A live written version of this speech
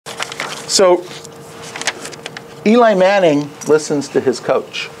So Eli Manning listens to his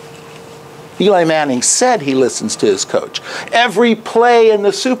coach. Eli Manning said he listens to his coach. Every play in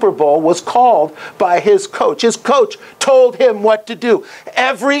the Super Bowl was called by his coach. His coach told him what to do.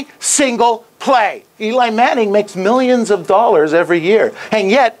 Every single play. Eli Manning makes millions of dollars every year. And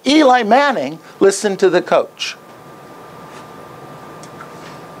yet, Eli Manning listened to the coach.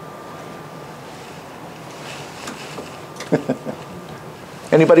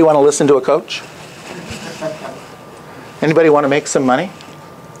 Anybody want to listen to a coach? Anybody want to make some money?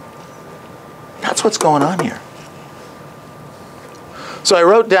 That's what's going on here. So I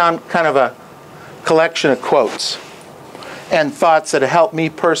wrote down kind of a collection of quotes and thoughts that have helped me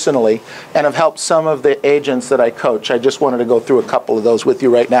personally and have helped some of the agents that I coach. I just wanted to go through a couple of those with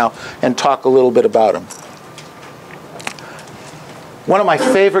you right now and talk a little bit about them. One of my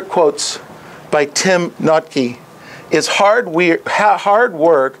favorite quotes by Tim Notke is hard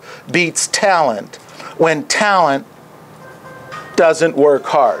work beats talent when talent doesn't work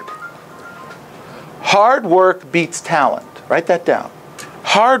hard. Hard work beats talent. Write that down.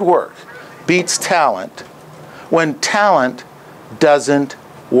 Hard work beats talent when talent doesn't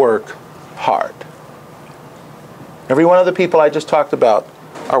work hard. Every one of the people I just talked about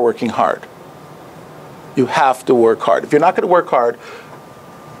are working hard. You have to work hard. If you're not going to work hard,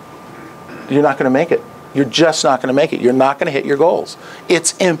 you're not going to make it. You're just not going to make it. You're not going to hit your goals.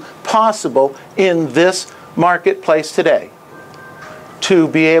 It's impossible in this marketplace today to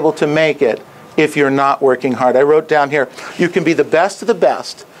be able to make it if you're not working hard. I wrote down here, you can be the best of the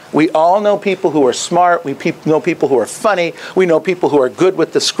best. We all know people who are smart. We know people who are funny. We know people who are good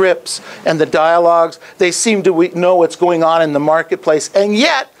with the scripts and the dialogues. They seem to know what's going on in the marketplace, and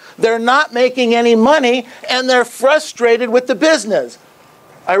yet they're not making any money, and they're frustrated with the business.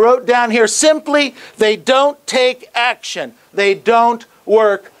 I wrote down here, simply, they don't take action. They don't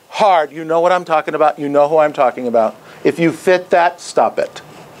work hard. You know what I'm talking about. You know who I'm talking about. If you fit that, stop it.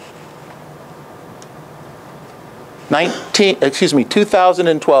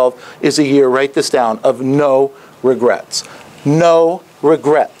 2012 is a year, write this down, of no regrets. No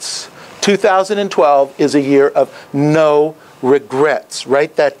regrets. 2012 is a year of no regrets.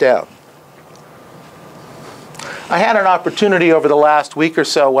 Write that down. I had an opportunity over the last week or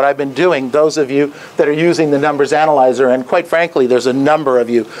so, what I've been doing, those of you that are using the numbers analyzer, and quite frankly, there's a number of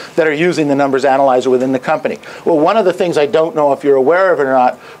you that are using the numbers analyzer within the company. Well, one of the things, I don't know if you're aware of it or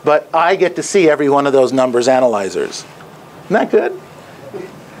not, but I get to see every one of those numbers analyzers. Isn't that good?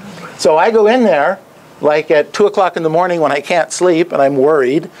 So I go in there, like at 2 o'clock in the morning when I can't sleep and I'm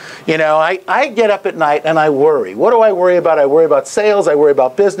worried. You know, I get up at night and I worry. What do I worry about? I worry about sales. I worry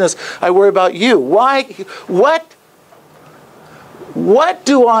about business. I worry about you. Why? What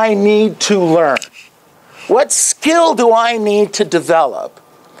do I need to learn? What skill do I need to develop?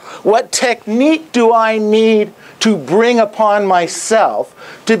 What technique do I need to bring upon myself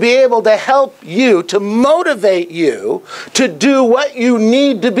to be able to help you, to motivate you to do what you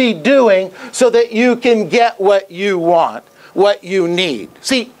need to be doing so that you can get what you want, what you need?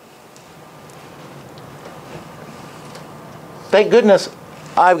 See, thank goodness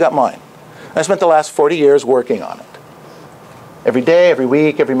I've got mine. I spent the last 40 years working on it. Every day, every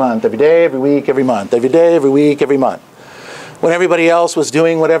week, every month. Every day, every week, every month. Every day, every week, every month. When everybody else was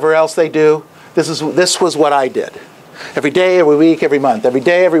doing whatever else they do, this was what I did. Every day, every week, every month. Every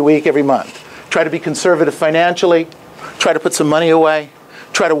day, every week, every month. Try to be conservative financially. Try to put some money away.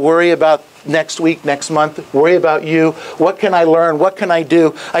 Try to worry about next week, next month. Worry about you. What can I learn? What can I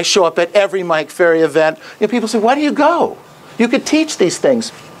do? I show up at every Mike Ferry event. You know, people say, why do you go? You could teach these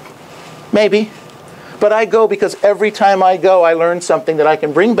things. Maybe. But I go because every time I go, I learn something that I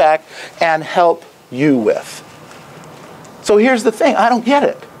can bring back and help you with. So here's the thing. I don't get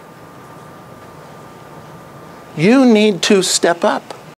it. You need to step up.